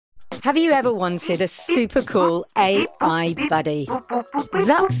Have you ever wanted a super cool AI buddy?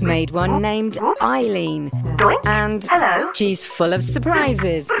 Zuck's made one named Eileen. And she's full of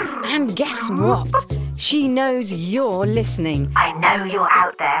surprises. And guess what? She knows you're listening. I know you're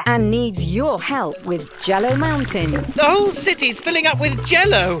out there. And needs your help with Jello Mountains. The whole city's filling up with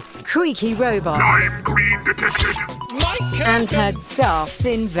Jello. Creaky robots. Lime green detected. And her daft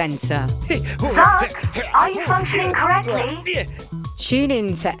inventor. Zucks, are you functioning correctly? Tune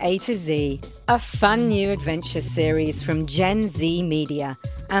in to A to Z, a fun new adventure series from Gen Z Media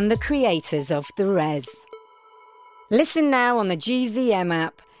and the creators of The Res. Listen now on the GZM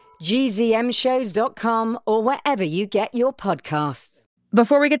app, gzmshows.com, or wherever you get your podcasts.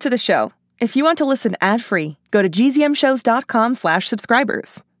 Before we get to the show, if you want to listen ad-free, go to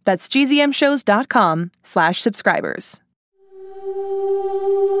gzmshows.com/subscribers. That's gzmshows.com/subscribers.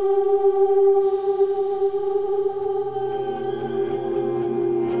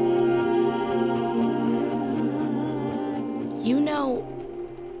 You know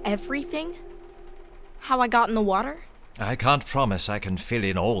everything? How I got in the water? I can't promise I can fill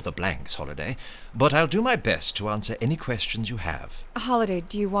in all the blanks, Holiday, but I'll do my best to answer any questions you have. Holiday,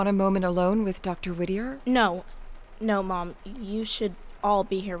 do you want a moment alone with Dr. Whittier? No, Mom. You should all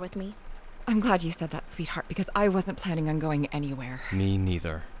be here with me. I'm glad you said that, sweetheart, because I wasn't planning on going anywhere. Me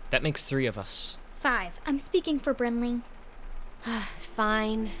neither. That makes 3 of us. 5. I'm speaking for Brinley.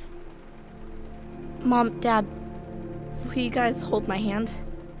 Fine. Mom, Dad, will you guys hold my hand?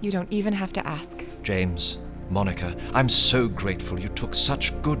 You don't even have to ask. James, Monica, I'm so grateful you took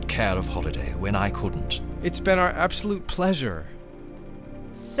such good care of Holiday when I couldn't. It's been our absolute pleasure.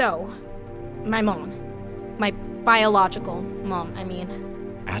 So, my mom. My biological mom, I mean.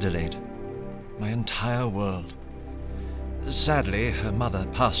 Adelaide. My entire world. Sadly, her mother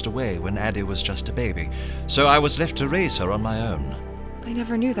passed away when Addie was just a baby, so I was left to raise her on my own. I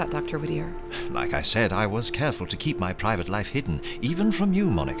never knew that, Dr. Whittier. Like I said, I was careful to keep my private life hidden, even from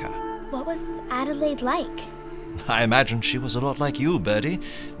you, Monica. What was Adelaide like? I imagine she was a lot like you, Birdie.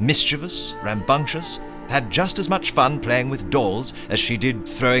 Mischievous, rambunctious, had just as much fun playing with dolls as she did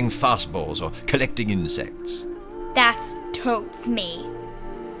throwing fastballs or collecting insects. That's totes me.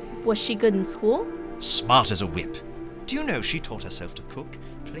 Was she good in school? Smart as a whip. Do you know she taught herself to cook,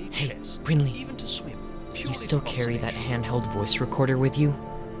 play chess, Brinley, even to swim? You still carry that handheld voice recorder with you?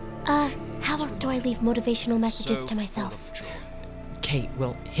 How else do I leave motivational messages to myself? Kate,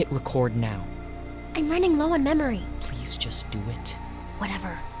 well, hit record now. I'm running low on memory. Please just do it.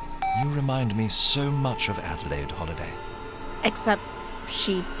 Whatever. You remind me so much of Adelaide, Holiday. Except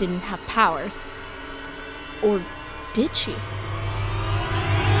she didn't have powers. Or did she?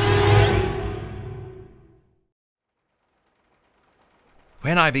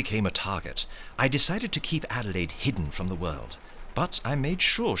 When I became a target, I decided to keep Adelaide hidden from the world, but I made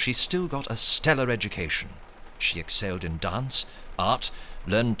sure she still got a stellar education. She excelled in dance, art,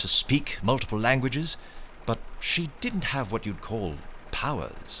 learned to speak multiple languages, but she didn't have what you'd call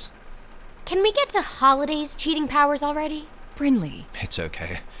powers. Can we get to Holiday's cheating powers already? Brinley. It's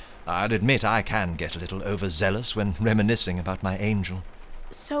okay. I'd admit I can get a little overzealous when reminiscing about my angel.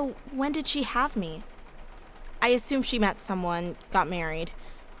 So, when did she have me? I assume she met someone, got married,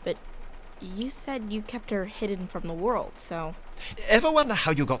 but you said you kept her hidden from the world, so... Ever wonder how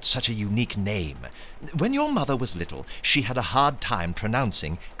you got such a unique name? When your mother was little, she had a hard time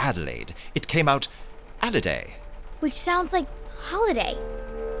pronouncing Adelaide. It came out Adelaide. Which sounds like holiday.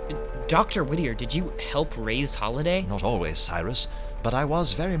 Dr. Whittier, did you help raise Holiday? Not always, Cyrus, but I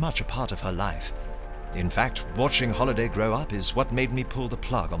was very much a part of her life. In fact, watching Holiday grow up is what made me pull the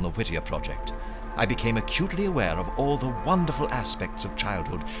plug on the Whittier project. I became acutely aware of all the wonderful aspects of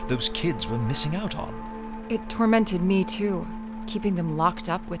childhood those kids were missing out on. It tormented me, too. Keeping them locked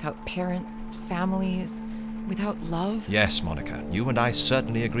up without parents, families, without love. Yes, Monica, you and I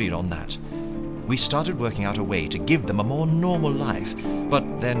certainly agreed on that. We started working out a way to give them a more normal life,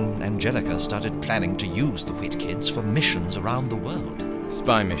 but then Angelica started planning to use the Whit kids for missions around the world.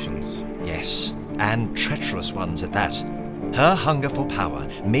 Spy missions. Yes, and treacherous ones at that. Her hunger for power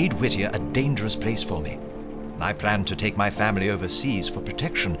made Whittier a dangerous place for me. I planned to take my family overseas for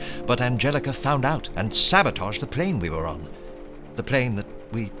protection, but Angelica found out and sabotaged the plane we were on. The plane that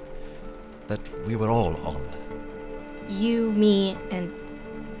we were all on. You, me, and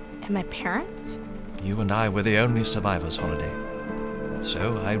my parents? You and I were the only survivors, Holiday.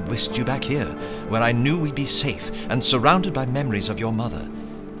 So I whisked you back here, where I knew we'd be safe and surrounded by memories of your mother.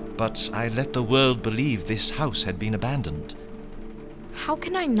 But I let the world believe this house had been abandoned. How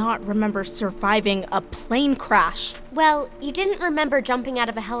can I not remember surviving a plane crash? Well, you didn't remember jumping out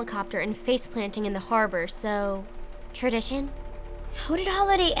of a helicopter and face-planting in the harbor, so... Tradition? How did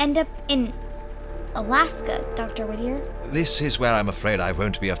Holiday end up in Alaska, Dr. Whittier? This is where I'm afraid I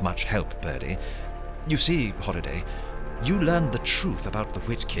won't be of much help, Birdie. You see, Holiday, you learned the truth about the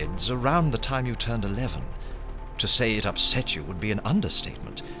Whit kids around the time you turned 11. To say it upset you would be an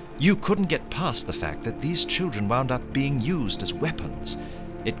understatement. You couldn't get past the fact that these children wound up being used as weapons.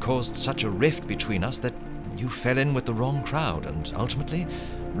 It caused such a rift between us that you fell in with the wrong crowd and ultimately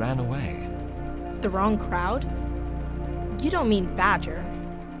ran away. The wrong crowd? You don't mean Badger.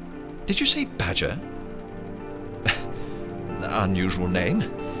 Did you say Badger? Unusual name.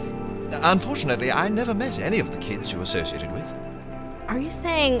 Unfortunately, I never met any of the kids you associated with. Are you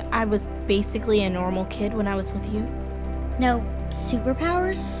saying I was basically a normal kid when I was with you? No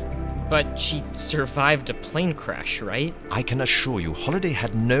superpowers? But she survived a plane crash, right? I can assure you, Holiday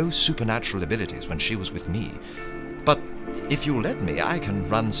had no supernatural abilities when she was with me. But if you'll let me, I can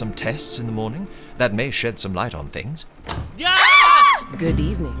run some tests in the morning that may shed some light on things. Good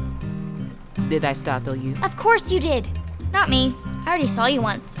evening. Did I startle you? Of course you did. Not me. I already saw you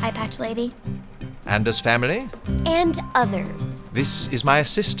once, Eye Patch Lady. Anders family? And others. This is my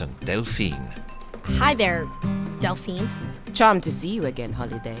assistant, Delphine. Hi there, Delphine. Charmed to see you again,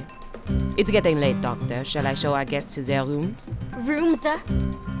 Holiday. It's getting late, Doctor. Shall I show our guests to their rooms? Rooms?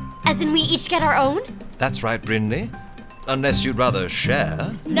 As in we each get our own? That's right, Brinley. Unless you'd rather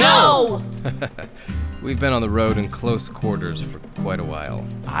share. No! We've been on the road in close quarters for quite a while.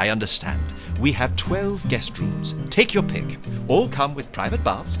 I understand. We have 12 guest rooms. Take your pick. All come with private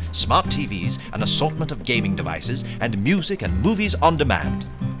baths, smart TVs, an assortment of gaming devices, and music and movies on demand.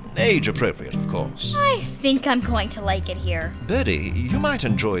 Age appropriate, of course. I think I'm going to like it here. Birdie, you might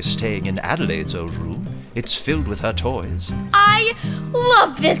enjoy staying in Adelaide's old room. It's filled with her toys. I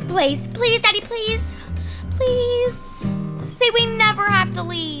love this place. Please, Daddy, please. Please. Say we never have to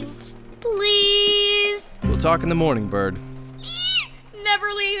leave. Please. We'll talk in the morning, Bird.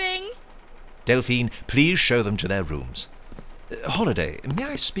 Never leaving. Delphine, please show them to their rooms. Holiday, may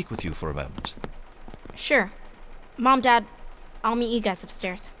I speak with you for a moment? Sure. Mom, Dad, I'll meet you guys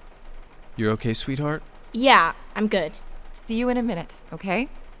upstairs. You're okay, sweetheart? Yeah, I'm good. See you in a minute, okay?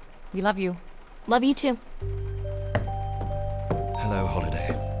 We love you. Love you too. Hello,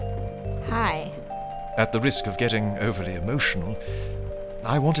 Holiday. Hi. At the risk of getting overly emotional,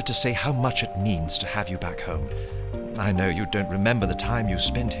 I wanted to say how much it means to have you back home. I know you don't remember the time you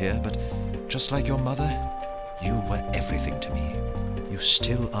spent here, but just like your mother, you were everything to me. You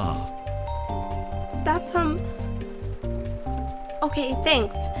still are. That's, Okay,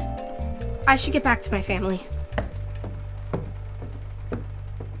 thanks. I should get back to my family.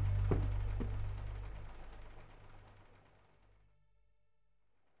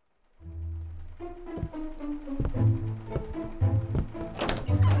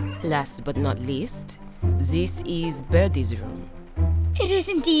 Last but not least, this is Birdie's room. It is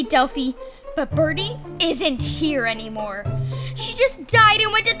indeed, Delphi. But Birdie isn't here anymore. She just died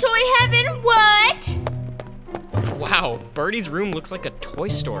and went to toy heaven. What? Wow, Birdie's room looks like a toy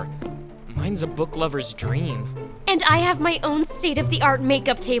store. Mine's a book lover's dream. And I have my own state-of-the-art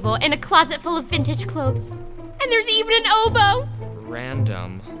makeup table and a closet full of vintage clothes. And there's even an oboe.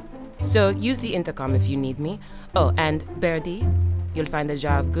 Random. So use the intercom if you need me. Oh, and Birdie, you'll find a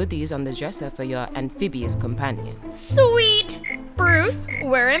jar of goodies on the dresser for your amphibious companion. Sweet! Bruce,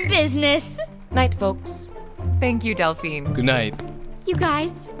 we're in business. Night, folks. Thank you, Delphine. Good night. You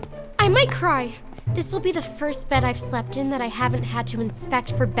guys, I might cry. This will be the first bed I've slept in that I haven't had to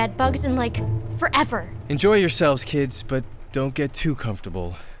inspect for bed bugs in, forever. Enjoy yourselves, kids, but don't get too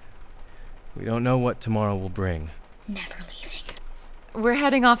comfortable. We don't know what tomorrow will bring. Never leaving. We're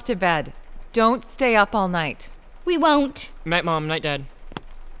heading off to bed. Don't stay up all night. We won't. Night, Mom. Night, Dad.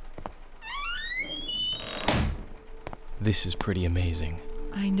 This is pretty amazing.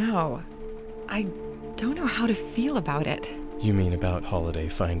 I know. I don't know how to feel about it. You mean about Holiday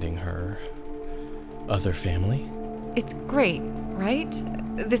finding her other family? It's great, right?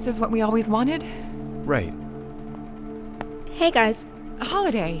 This is what we always wanted? Right. Hey, guys.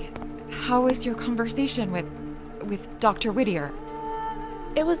 Holiday, how was your conversation with Dr. Whittier?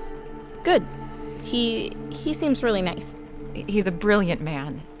 It was good. He seems really nice. He's a brilliant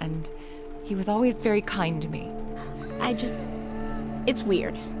man, and he was always very kind to me. It's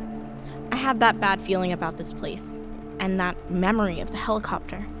weird. I had that bad feeling about this place, and that memory of the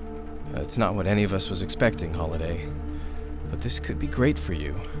helicopter. That's not what any of us was expecting, Holiday. But this could be great for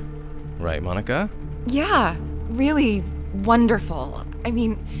you. Right, Monica? Yeah, really wonderful. I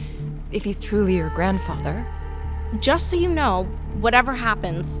mean, if he's truly your grandfather. Just so you know, whatever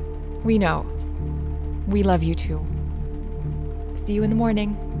happens... We know. We love you too. See you in the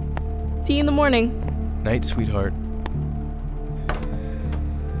morning. See you in the morning. Night, sweetheart.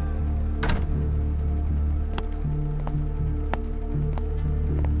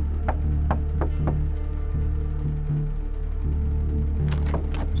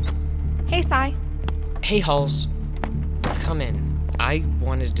 Hey, Halls. Come in. I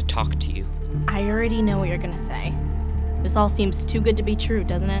wanted to talk to you. I already know what you're gonna say. This all seems too good to be true,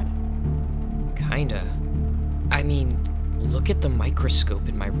 doesn't it? Kinda. I mean, look at the microscope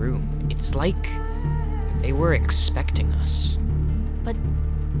in my room. It's like they were expecting us. But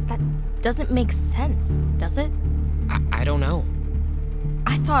that doesn't make sense, does it? I don't know.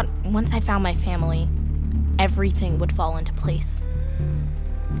 I thought once I found my family, everything would fall into place.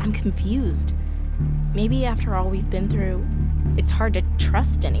 I'm confused. Maybe after all we've been through, it's hard to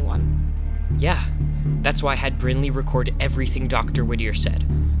trust anyone. Yeah, that's why I had Brinley record everything Dr. Whittier said.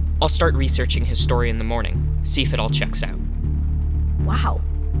 I'll start researching his story in the morning, see if it all checks out. Wow.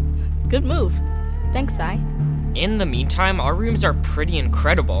 Good move. Thanks, Sai. In the meantime, our rooms are pretty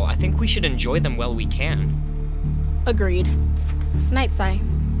incredible. I think we should enjoy them while we can. Agreed. Night, Sai.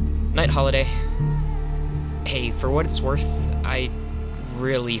 Night, Holiday. Hey, for what it's worth, I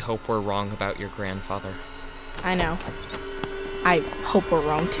really hope we're wrong about your grandfather. I know. I hope we're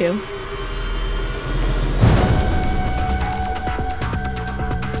wrong, too.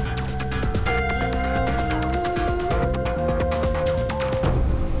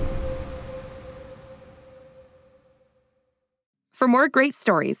 For more great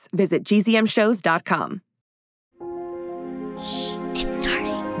stories, visit gzmshows.com. It's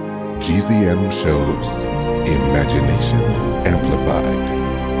starting. GZM Shows. Imagination Amplified.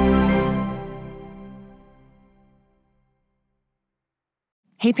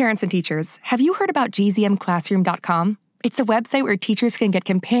 Hey parents and teachers, have you heard about gzmclassroom.com? It's a website where teachers can get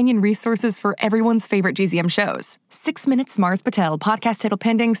companion resources for everyone's favorite GZM shows. 6 Minutes, Mars Patel, Podcast Title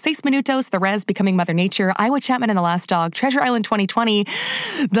Pending, 6 Minutos, The Res, Becoming Mother Nature, Iowa Chapman and the Last Dog, Treasure Island 2020,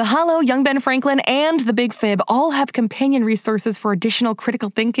 The Hollow, Young Ben Franklin, and The Big Fib all have companion resources for additional critical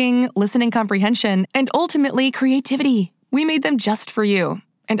thinking, listening comprehension, and ultimately creativity. We made them just for you.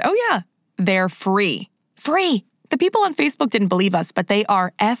 And oh yeah, they're free. Free! The people on Facebook didn't believe us, but they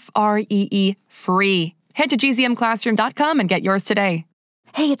are FREE free. Head to gzmclassroom.com and get yours today.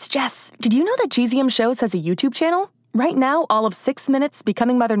 Hey, it's Jess. Did you know that GZM Shows has a YouTube channel? Right now, all of 6 Minutes,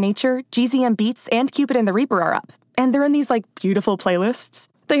 Becoming Mother Nature, GZM Beats, and Cupid and the Reaper are up. And they're in these, beautiful playlists.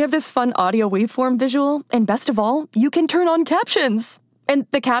 They have this fun audio waveform visual, and best of all, you can turn on captions. And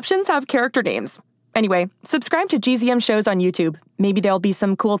the captions have character names. Anyway, subscribe to GZM Shows on YouTube. Maybe there'll be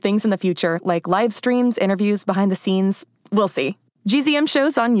some cool things in the future, like live streams, interviews, behind the scenes. We'll see. GZM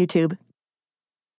Shows on YouTube.